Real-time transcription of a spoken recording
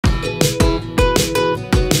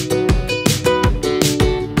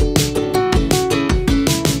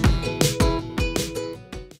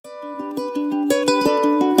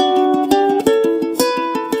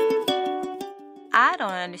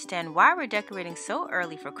why we're decorating so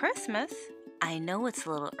early for Christmas. I know it's a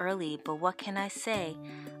little early, but what can I say?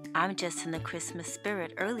 I'm just in the Christmas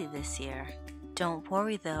spirit early this year. Don't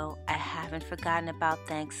worry though, I haven't forgotten about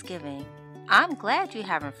Thanksgiving. I'm glad you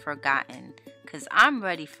haven't forgotten, because I'm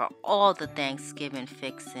ready for all the Thanksgiving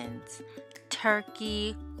fixins.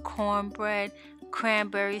 Turkey, cornbread,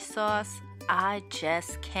 cranberry sauce. I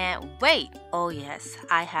just can't wait. Oh yes,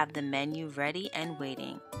 I have the menu ready and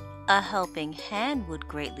waiting. A helping hand would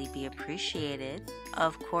greatly be appreciated.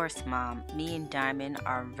 Of course, Mom, me and Diamond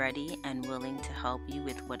are ready and willing to help you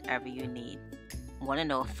with whatever you need. Want to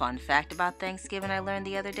know a fun fact about Thanksgiving I learned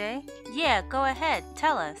the other day? Yeah, go ahead,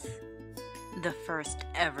 tell us. The first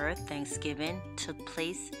ever Thanksgiving took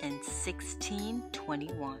place in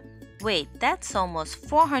 1621. Wait, that's almost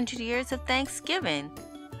 400 years of Thanksgiving.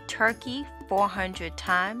 Turkey 400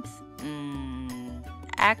 times?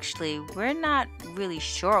 Actually, we're not really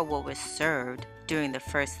sure what was served during the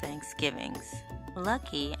first Thanksgivings.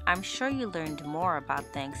 Lucky, I'm sure you learned more about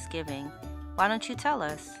Thanksgiving. Why don't you tell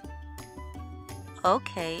us?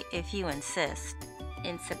 Okay, if you insist.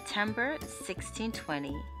 In September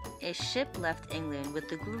 1620, a ship left England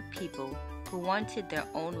with a group of people who wanted their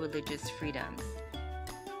own religious freedoms,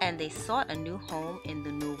 and they sought a new home in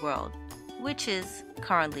the New World, which is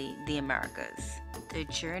currently the Americas. The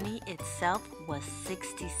journey itself was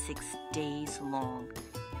 66 days long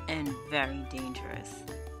and very dangerous.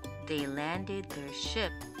 They landed their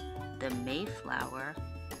ship, the Mayflower,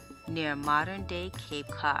 near modern-day Cape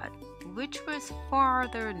Cod, which was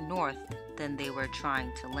farther north than they were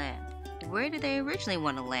trying to land. Where did they originally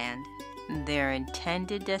want to land? Their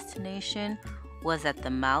intended destination was at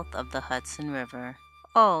the mouth of the Hudson River.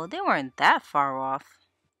 Oh, they weren't that far off.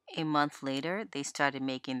 A month later, they started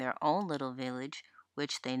making their own little village,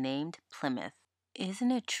 which they named Plymouth.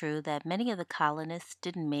 Isn't it true that many of the colonists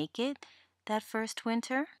didn't make it that first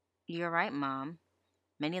winter? You're right, Mom.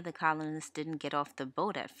 Many of the colonists didn't get off the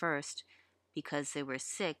boat at first because they were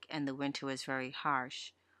sick and the winter was very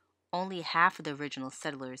harsh. Only half of the original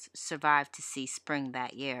settlers survived to see spring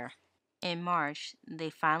that year. In March, they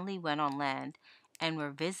finally went on land and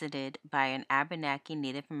were visited by an Abenaki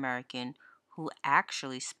Native American who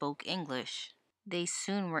actually spoke English. They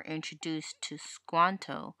soon were introduced to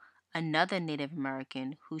Squanto, another Native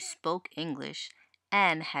American who spoke English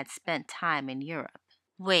and had spent time in Europe.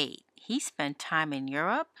 Wait, he spent time in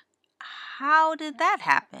Europe? How did that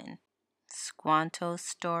happen? Squanto's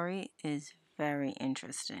story is very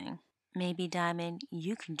interesting. Maybe, Diamond,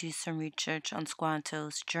 you can do some research on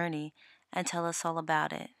Squanto's journey and tell us all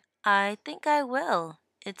about it. I think I will.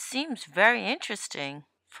 It seems very interesting.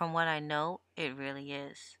 From what I know, it really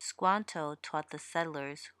is. Squanto taught the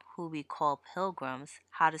settlers, who we call pilgrims,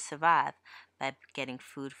 how to survive by getting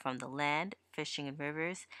food from the land, fishing in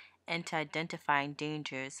rivers, and to identifying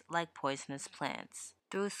dangers like poisonous plants.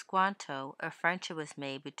 Through Squanto, a friendship was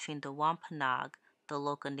made between the Wampanoag, the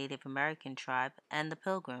local Native American tribe, and the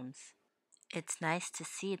Pilgrims. It's nice to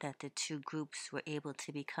see that the two groups were able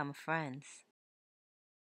to become friends.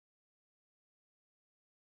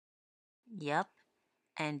 Yep,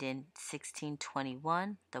 and in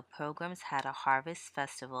 1621, the Pilgrims had a harvest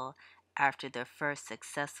festival after their first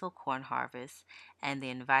successful corn harvest, and they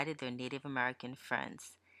invited their Native American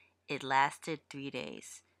friends. It lasted 3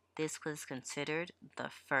 days. This was considered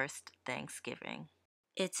the first Thanksgiving.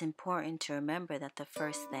 It's important to remember that the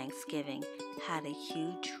first Thanksgiving had a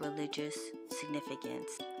huge religious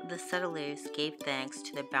significance. The settlers gave thanks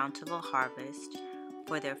to the bountiful harvest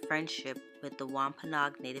for their friendship with the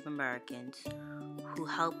Wampanoag Native Americans, who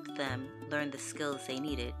helped them learn the skills they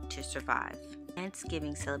needed to survive.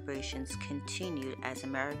 Thanksgiving celebrations continued as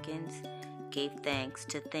Americans gave thanks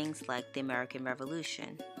to things like the American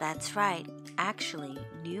Revolution. That's right. Actually,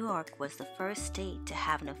 New York was the first state to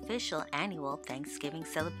have an official annual Thanksgiving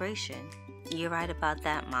celebration. You're right about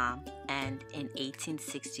that, Mom. And in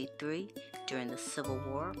 1863, during the Civil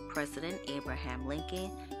War, President Abraham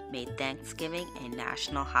Lincoln made Thanksgiving a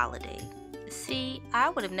national holiday. See, I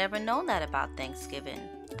would have never known that about Thanksgiving.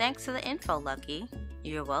 Thanks for the info, Lucky.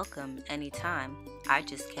 You're welcome anytime. I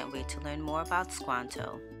just can't wait to learn more about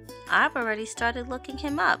Squanto. I've already started looking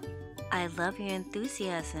him up. I love your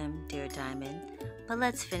enthusiasm, dear Diamond, but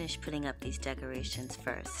let's finish putting up these decorations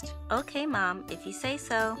first. Okay, Mom, if you say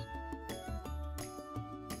so.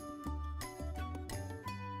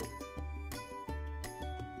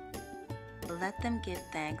 Let them give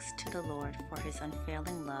thanks to the Lord for his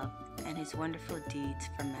unfailing love and his wonderful deeds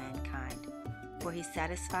for mankind. For he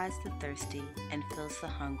satisfies the thirsty and fills the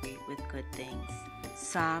hungry with good things.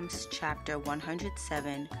 Psalms chapter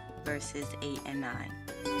 107, verses 8 and 9.